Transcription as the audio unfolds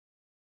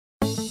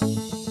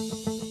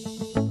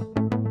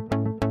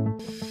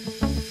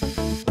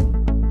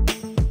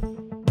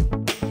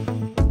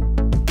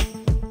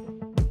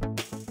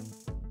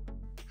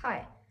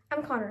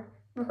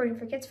recording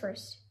for Kids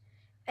First.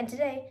 And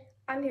today,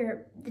 I'm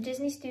here at the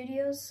Disney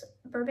Studios,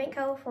 Burbank,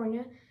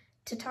 California,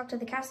 to talk to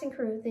the cast and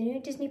crew of the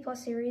new Disney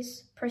Plus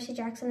series, Percy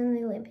Jackson and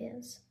the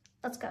Olympians.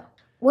 Let's go.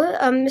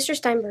 What, Mr.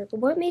 Steinberg,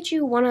 what made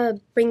you want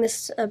to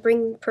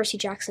bring Percy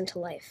Jackson to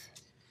life?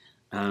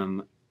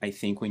 I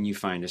think when you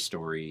find a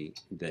story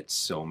that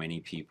so many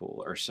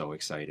people are so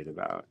excited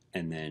about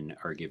and then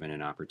are given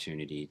an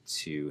opportunity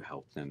to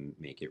help them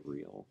make it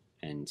real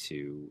and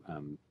to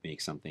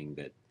make something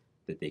that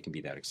they can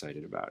be that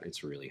excited about,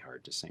 it's really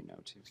hard to say no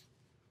to.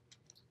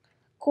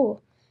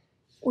 Cool.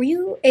 Were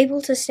you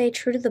able to stay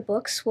true to the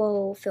books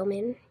while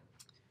filming?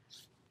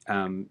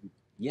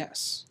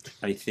 Yes.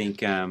 I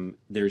think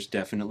there's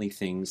definitely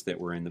things that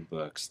were in the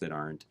books that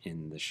aren't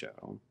in the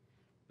show,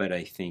 but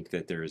I think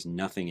that there is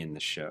nothing in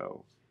the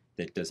show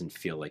that doesn't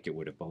feel like it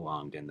would have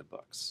belonged in the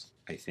books.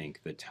 I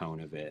think the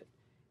tone of it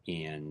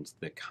and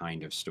the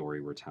kind of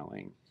story we're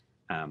telling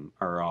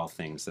are all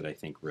things that I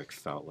think Rick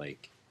felt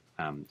like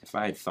if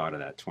I had thought of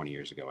that 20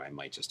 years ago, I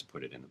might just have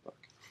put it in the book.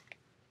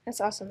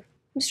 That's awesome.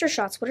 Mr.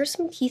 Shotz, what are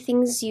some key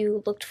things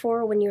you looked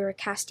for when you were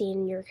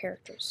casting your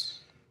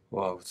characters?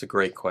 Well, it's a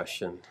great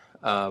question.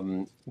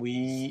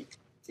 These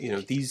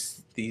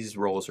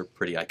roles are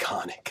pretty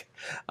iconic,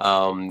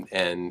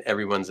 and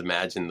everyone's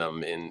imagined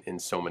them in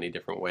so many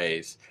different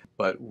ways.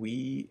 But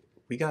we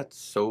got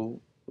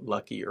so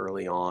lucky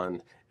early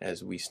on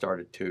as we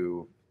started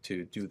to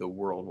do the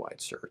worldwide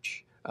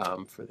search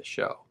for the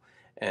show,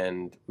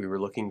 and we were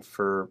looking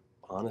for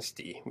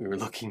honesty. We were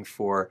looking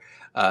for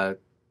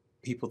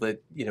people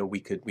that we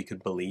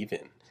could believe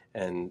in,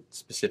 and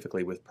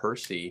specifically with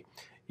Percy,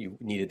 you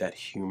needed that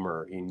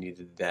humor, you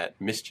needed that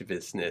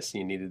mischievousness,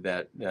 you needed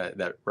that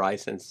wry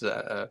sense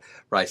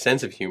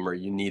of humor.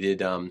 You needed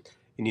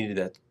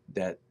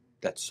that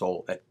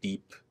soul, that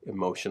deep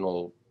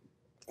emotional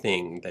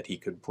thing that he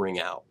could bring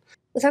out.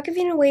 Without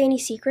giving away any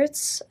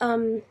secrets,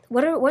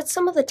 what's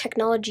some of the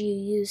technology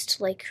you used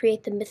to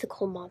create the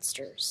mythical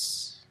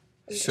monsters?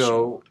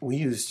 So we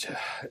used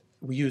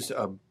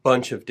a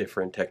bunch of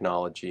different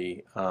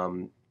technology.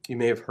 You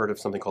may have heard of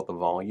something called the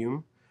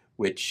volume,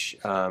 which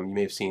you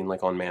may have seen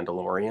on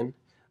Mandalorian,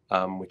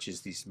 which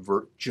is this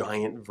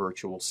giant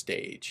virtual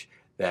stage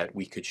that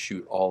we could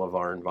shoot all of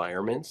our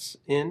environments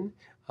in.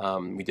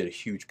 We did a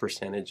huge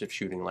percentage of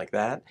shooting like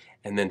that.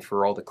 And then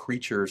for all the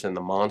creatures and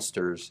the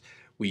monsters,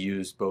 we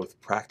used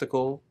both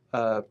practical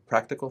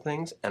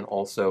things, and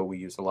also we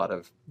used a lot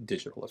of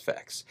digital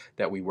effects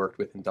that we worked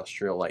with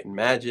Industrial Light and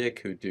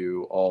Magic, who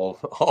do all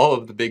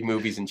of the big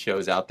movies and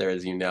shows out there,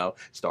 as you know,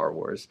 Star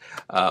Wars.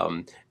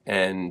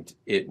 And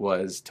it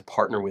was to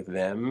partner with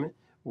them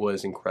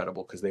was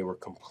incredible because they were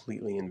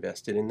completely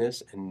invested in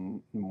this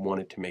and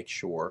wanted to make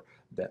sure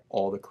that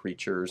all the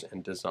creatures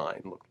and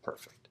design looked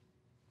perfect.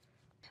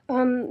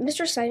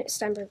 Mr.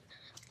 Steinberg,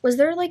 was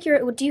there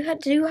do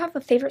you have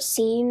a favorite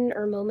scene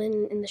or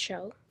moment in the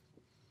show?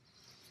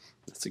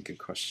 That's a good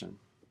question.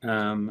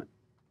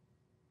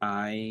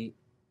 I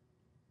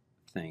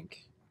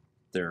think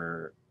there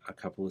are a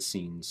couple of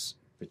scenes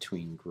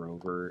between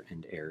Grover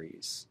and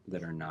Ares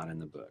that are not in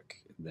the book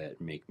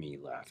that make me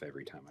laugh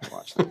every time I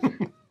watch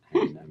them.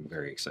 And I'm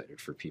very excited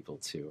for people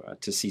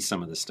to see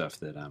some of the stuff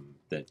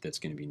that's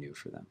going to be new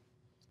for them.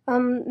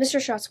 Mr.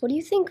 Shotz, what do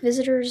you think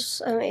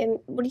visitors and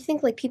what do you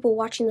think people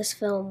watching this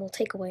film will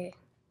take away?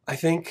 I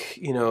think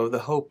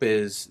the hope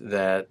is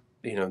that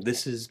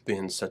this has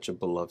been such a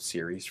beloved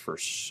series for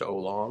so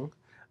long,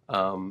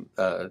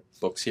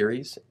 book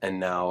series, and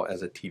now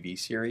as a TV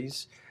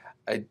series.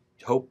 I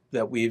hope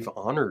that we've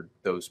honored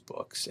those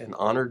books and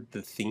honored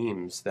the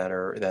themes that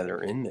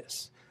are in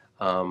this.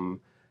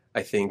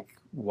 I think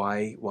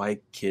why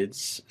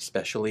kids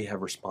especially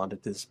have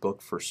responded to this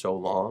book for so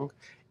long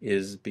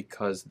is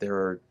because there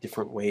are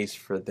different ways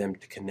for them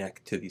to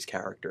connect to these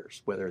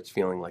characters, whether it's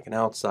feeling like an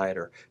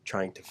outsider,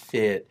 trying to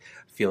fit,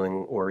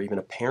 or even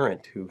a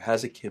parent who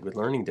has a kid with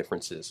learning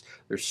differences.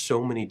 There's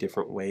so many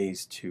different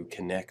ways to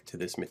connect to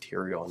this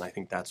material, and I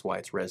think that's why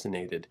it's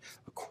resonated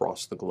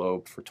across the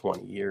globe for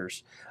 20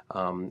 years.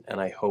 And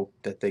I hope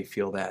that they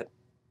feel that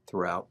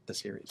throughout the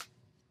series.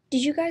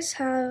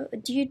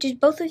 Did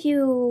both of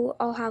you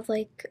all have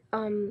a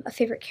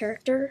favorite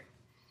character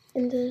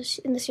in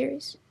the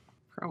series?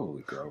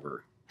 Probably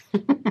Grover.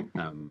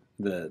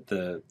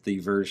 The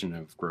version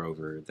of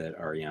Grover that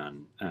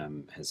Ariane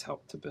has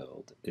helped to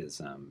build is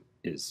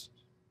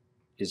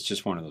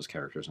just one of those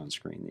characters on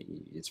screen that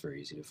it's very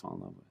easy to fall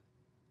in love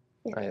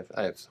with. Yeah.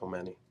 I have so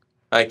many.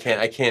 I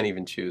can't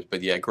even choose,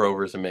 but yeah,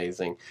 Grover's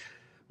amazing.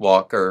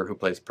 Walker, who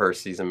plays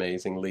Percy, is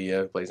amazing.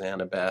 Leah, who plays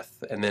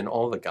Annabeth, and then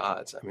all the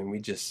gods. I mean,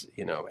 we just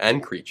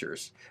and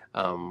creatures.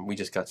 We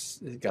just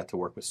got to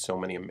work with so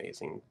many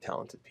amazing,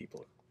 talented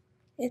people.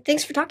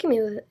 Thanks for talking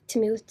to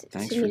me.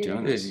 Thanks for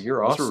doing this.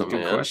 You're awesome, Those were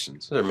good man.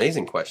 questions. Those are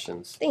amazing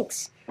questions.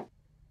 Thanks.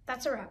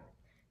 That's a wrap.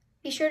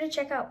 Be sure to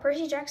check out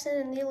Percy Jackson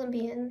and the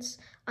Olympians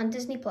on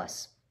Disney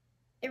Plus.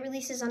 It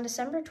releases on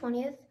December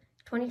 20th,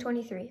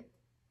 2023.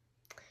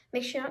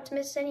 Make sure not to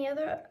miss any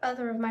other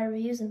of my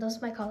reviews and those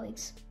of my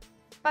colleagues.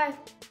 Bye.